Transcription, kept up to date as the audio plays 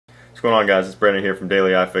What's going on, guys? It's Brandon here from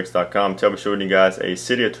DailyiFix.com. Today I'll be showing you guys a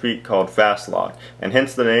Cydia tweak called FastLock, and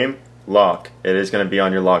hence the name Lock. It is going to be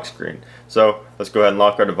on your lock screen. So let's go ahead and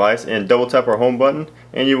lock our device and double tap our home button,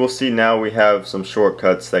 and you will see now we have some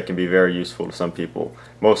shortcuts that can be very useful to some people,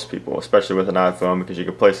 most people, especially with an iPhone, because you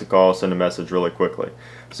can place a call, send a message really quickly.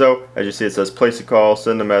 So as you see, it says place a call,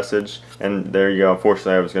 send a message, and there you go.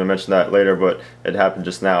 Unfortunately, I was going to mention that later, but it happened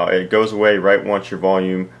just now. It goes away right once your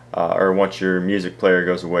volume or once your music player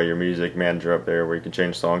goes away, your music manager up there where you can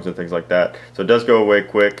change songs and things like that. So it does go away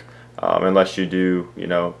quick. Unless you do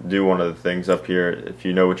one of the things up here. If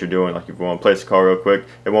you know what you're doing, like if you want to place a call real quick,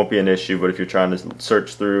 it won't be an issue. But if you're trying to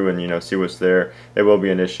search through and see what's there, it will be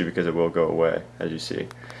an issue because it will go away, as you see.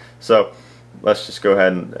 So let's just go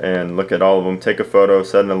ahead and look at all of them. Take a photo,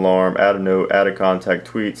 set an alarm, add a note, add a contact,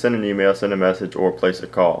 tweet, send an email, send a message, or place a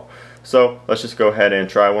call. So let's just go ahead and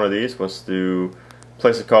try one of these. Let's do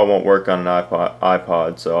place a call. Won't work on an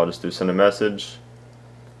iPod, so I'll just do send a message.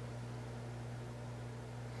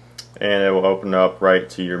 And it will open up right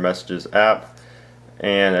to your messages app,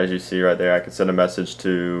 and as you see right there, I can send a message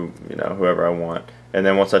to whoever I want. And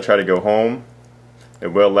then once I try to go home, it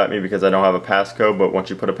will let me because I don't have a passcode, but once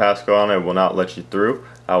you put a passcode on it, it will not let you through.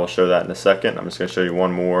 I will show that in a second. I'm just going to show you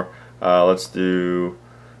one more.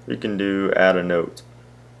 We can do add a note.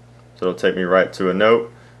 So it'll take me right to a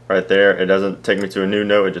note right there. It doesn't take me to a new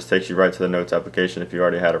note, it just takes you right to the notes application if you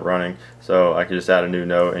already had it running. So I can just add a new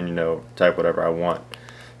note and type whatever I want.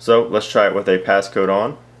 So let's try it with a passcode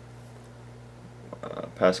on,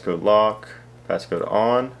 passcode lock, passcode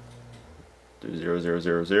on, do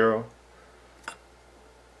 0000,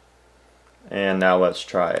 and now let's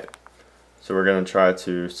try it. So we're going to try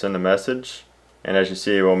to send a message, and as you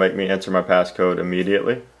see, it will make me enter my passcode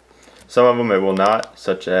immediately. Some of them it will not,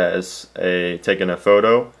 such as taking a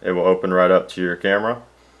photo. It will open right up to your camera,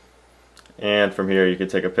 and from here you can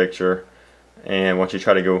take a picture, and once you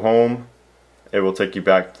try to go home, it will take you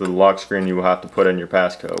back to the lock screen. You will have to put in your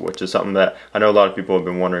passcode, which is something that I know a lot of people have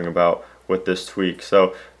been wondering about with this tweak.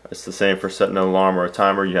 So it's the same for setting an alarm or a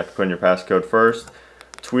timer. You have to put in your passcode first.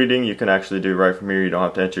 Tweeting you can actually do right from here. You don't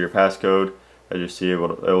have to enter your passcode. As you see, it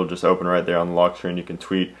will just open right there on the lock screen. You can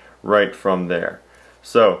tweet right from there.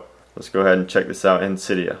 So let's go ahead and check this out in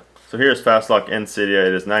Cydia. So here's FastLock in Cydia.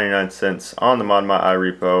 It is 99 cents on the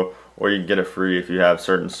ModMyi Repo, or you can get it free if you have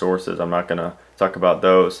certain sources. I'm not going to talk about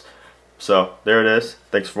those. So there it is.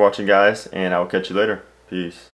 Thanks for watching, guys, and I will catch you later. Peace.